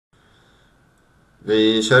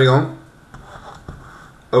Vi kör igång.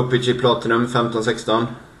 OPG Platinum 15-16.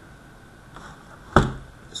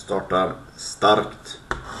 Startar starkt,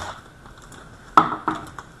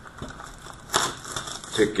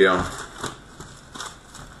 tycker jag.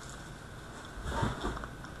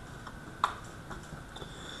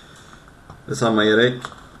 Detsamma Erik.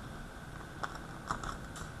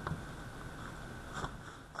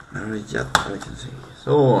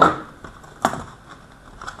 Så.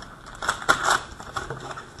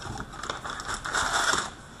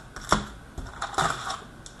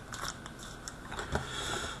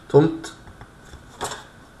 Tomt.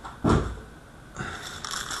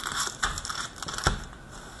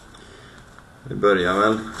 Vi börjar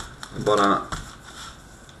väl bara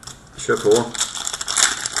kör på,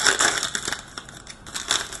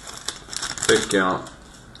 tycker jag.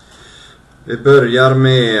 Vi börjar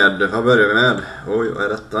med, vad börjar vi med? Oj, vad är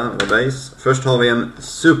detta? Vad base? Först har vi en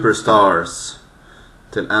Superstars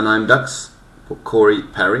till Anaheim Ducks på Corey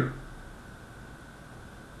Perry.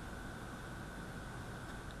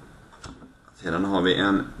 Sedan har vi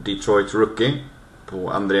en Detroit Rookie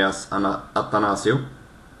på Andreas Attanasio.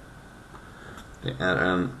 Det är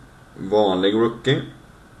en vanlig rookie,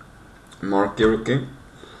 marquee rookie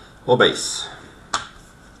och base.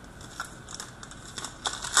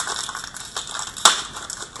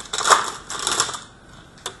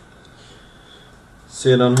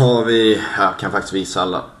 Sedan har vi, jag kan faktiskt visa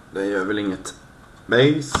alla, det gör väl inget.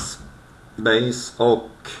 Base och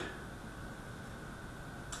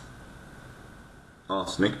ja,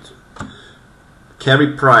 snyggt.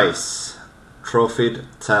 Carey Price, Trophied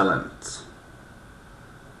Talent.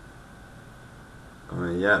 De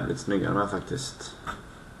är jävligt snygga de här faktiskt.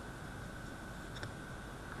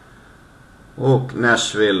 Och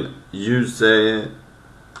Nashville, Juse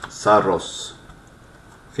Saros.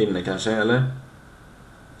 Finne kanske, eller?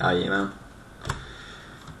 Jajamän.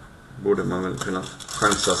 Borde man väl kunna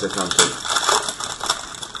chansa sig fram till.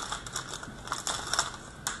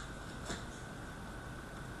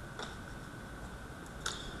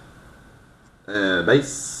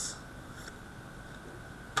 Base.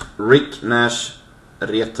 Rick Nash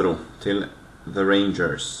Retro till The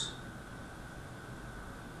Rangers.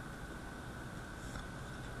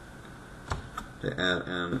 Det är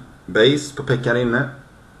en base på Pekka inne.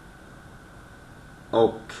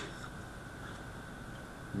 Och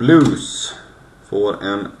Blues får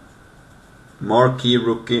en marquee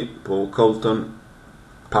rookie på Colton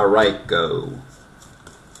Parayko.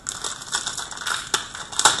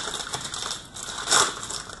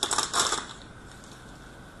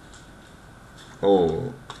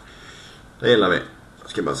 Det gillar vi. Jag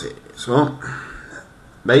ska bara se. Så.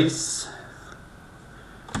 Base.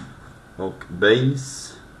 Och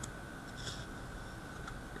base.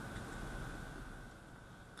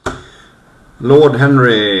 Lord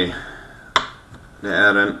Henry. Det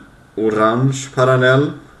är en orange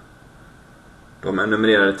parallell. De är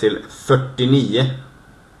numrerade till 49.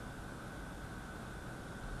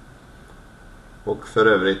 Och för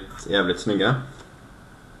övrigt jävligt snygga.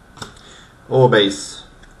 Och base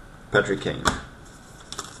Patrick Kane.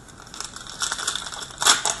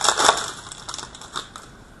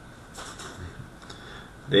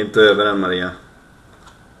 Det är inte över än, Maria.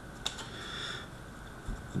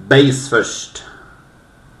 Base först.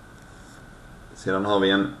 Sedan har vi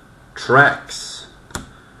en Tracks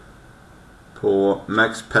på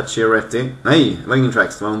Max Pacioretty. Nej, det var ingen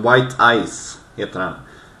Tracks, det var en White Ice heter han.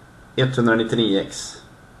 199x.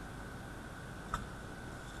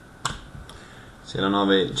 Sedan har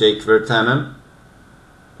vi Jake Virtanen,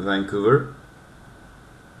 Vancouver.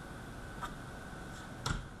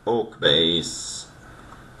 Och base.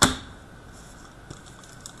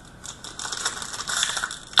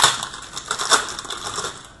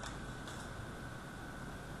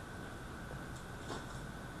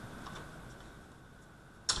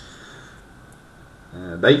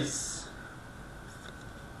 Base.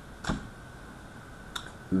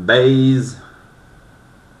 Base.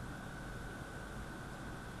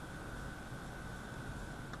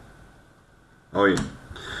 Oj.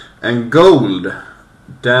 En gold.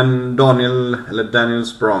 Daniel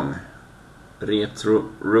Sprong.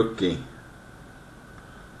 Retro rookie.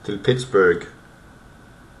 Till Pittsburgh.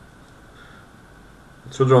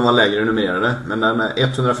 Jag trodde de var lägre numrerade, men den är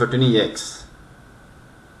 149x.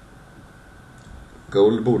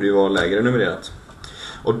 Gold borde ju vara lägre numrerat.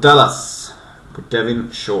 Och Dallas på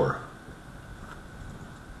Devin Shore.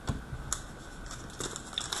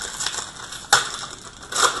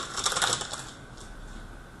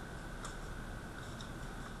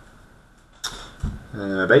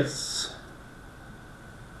 Base.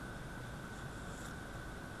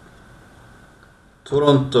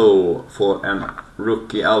 Toronto får en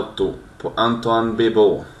rookie auto på Antoine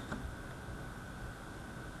Bibeau.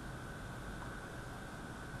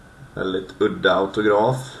 Väldigt udda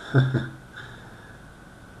autograf.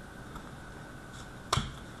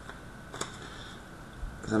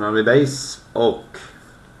 Sen har vi base och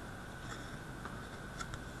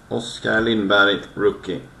Oskar Lindberg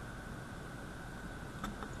rookie.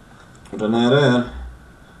 Och den här är...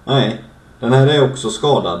 Nej, den här är också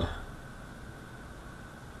skadad.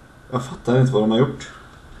 Jag fattar inte vad de har gjort.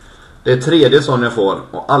 Det är tredje sån jag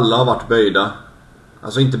får och alla har varit böjda.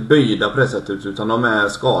 Alltså inte böjda på det sättet utan de är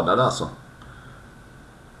skadade alltså.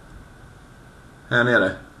 Här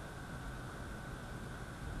nere.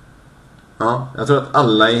 Ja, jag tror att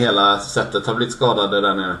alla i hela sättet har blivit skadade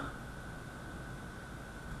där nere.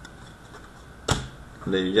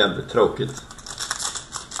 Det är ju jävligt tråkigt.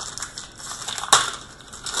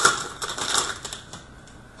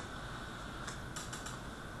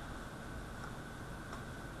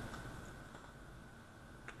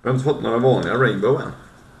 Jag har inte fått några vanliga Rainbow än.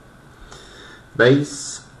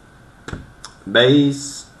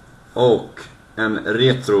 Base och en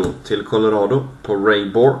retro till Colorado på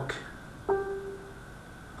Ray Bork.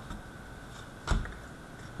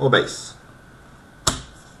 Och base.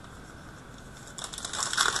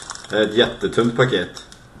 Det är ett jättetunt paket.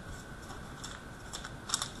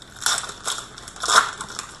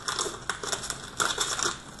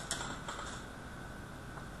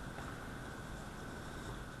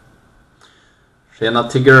 Tjena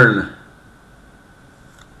Tigern.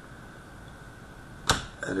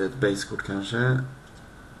 Är det ett basekort kanske?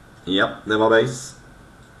 Ja, det var base.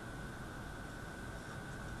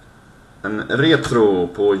 En retro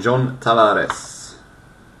på John Tavares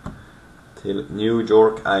till New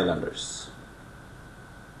York Islanders.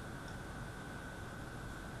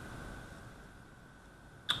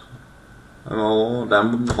 Ja,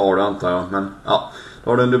 den har du antar jag. Men ja,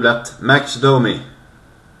 då har du en dubblett. Max Domi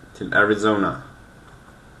till Arizona.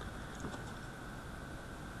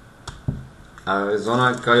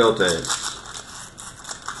 Arizona Coyotes.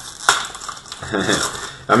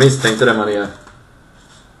 Jag misstänkte det, Maria.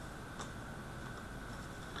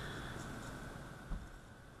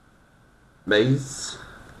 Base.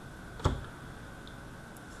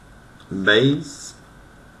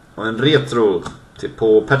 Och en retro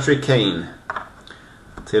på Patrick Kane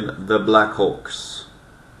till The Blackhawks.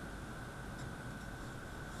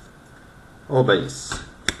 Och base.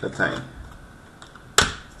 Letang.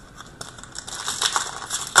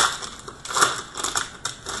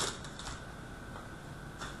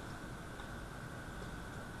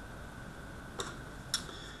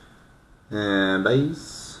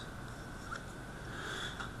 Base.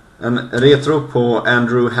 En retro på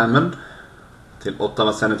Andrew Hammond till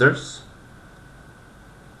Ottawa Senators.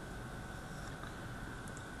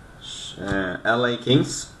 LA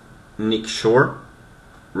Kings Nick Shore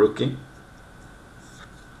rookie.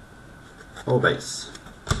 Och base.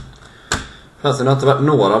 Fast det har inte varit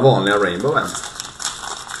några vanliga Rainbow än.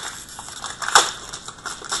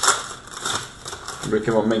 Det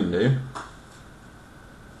brukar vara mängder ju.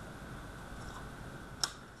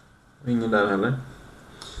 Ingen där heller.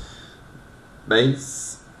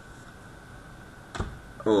 Base.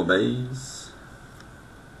 Och base.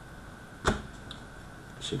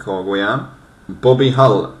 Chicago igen. Bobby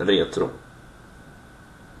Hull retro.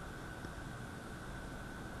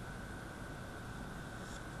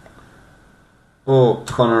 Och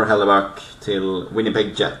Connor Hellebuck till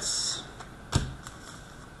Winnipeg Jets.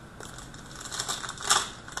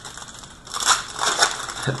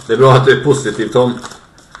 Det är bra att du är positiv, Tom.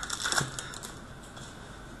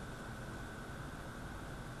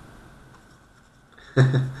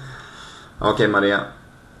 Okej, Maria.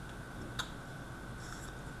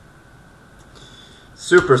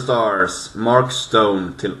 Superstars Mark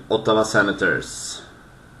Stone till Ottawa Senators.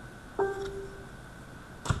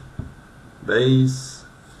 Base.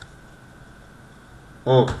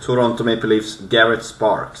 Och Toronto Maple Leafs Garrett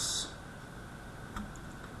Sparks.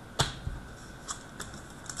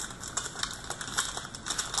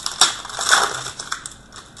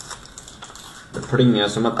 Det plingar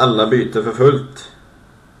som att alla byter för fullt.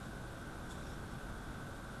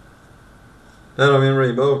 Där har vi en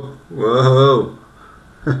Rainbow. Wow.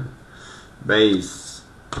 Base.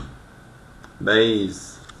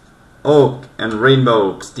 Och en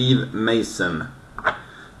Rainbow Steve Mason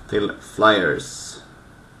till Flyers.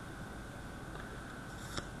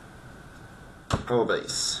 Och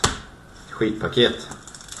base. Skitpaket.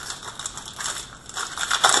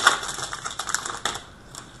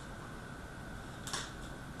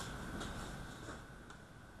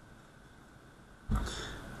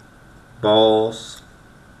 Bas.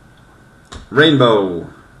 Rainbow,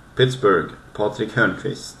 Pittsburgh, Patrik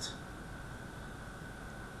Hörnqvist.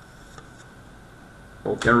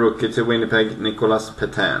 Och en rookie till Winnipeg, Nicolas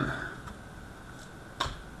Petain.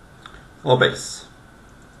 Och base.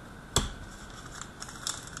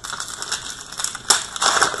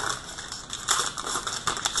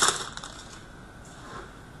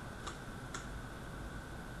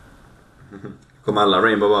 Kom alla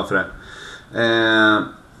Rainbow bara för det.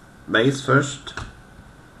 Base först.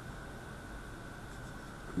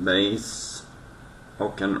 Base.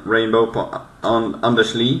 Och en Rainbow på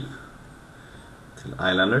Anders Lee till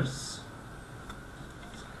Islanders.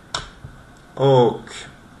 Och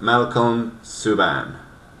Malcolm Subban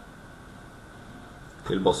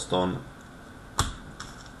till Boston.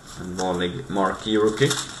 En vanlig marquee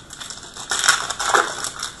rookie.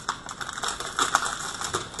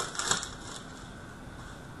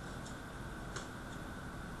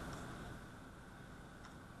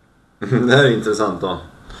 Det här är intressant då.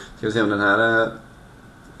 Ska vi se om den här är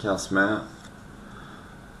kass med.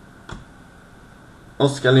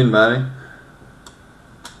 Oskar Lindberg.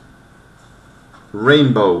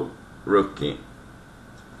 Rainbow rookie.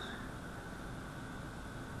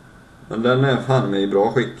 Men den är fan med i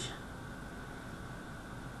bra skick.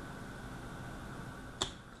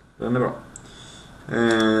 Den är bra.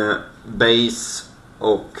 Base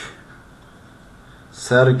och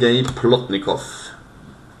Sergej Plotnikov.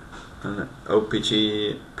 En OPG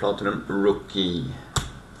Platinum rookie.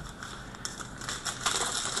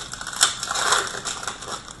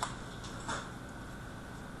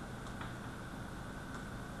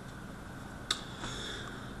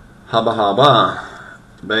 Habba Habba.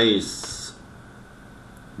 Base.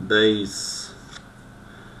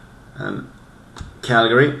 En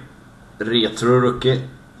Calgary retro rookie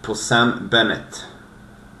på Sam Bennett.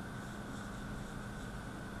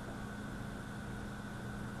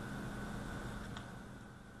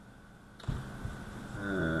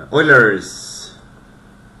 Oilers,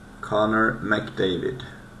 Connor McDavid.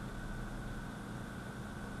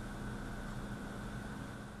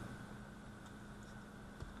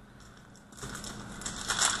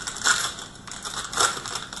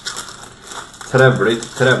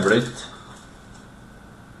 Trevligt.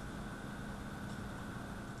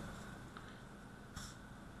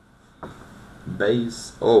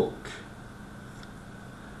 Base och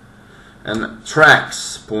en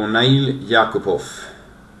Trax på Nail Jakubov.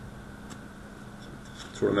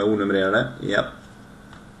 Tror de är onumrerade. Japp.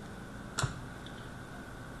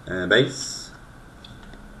 Base.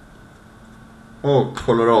 Och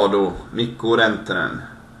Colorado, Mikko Rentonen.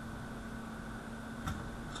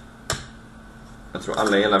 Jag tror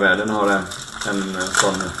alla i hela världen har en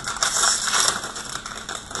sån.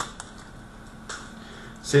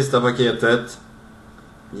 Sista paketet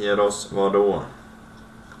ger oss vad då?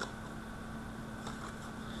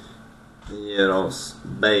 Det ger oss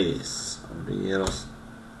base. Och det ger oss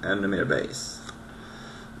ännu mer base.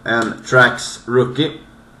 En Trax rookie.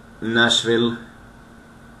 Nashville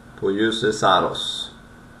på Jussi Saros.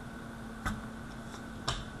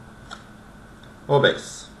 Och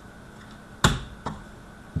base.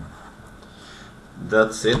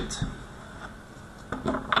 That's it.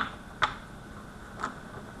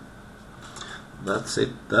 That's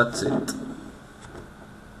it.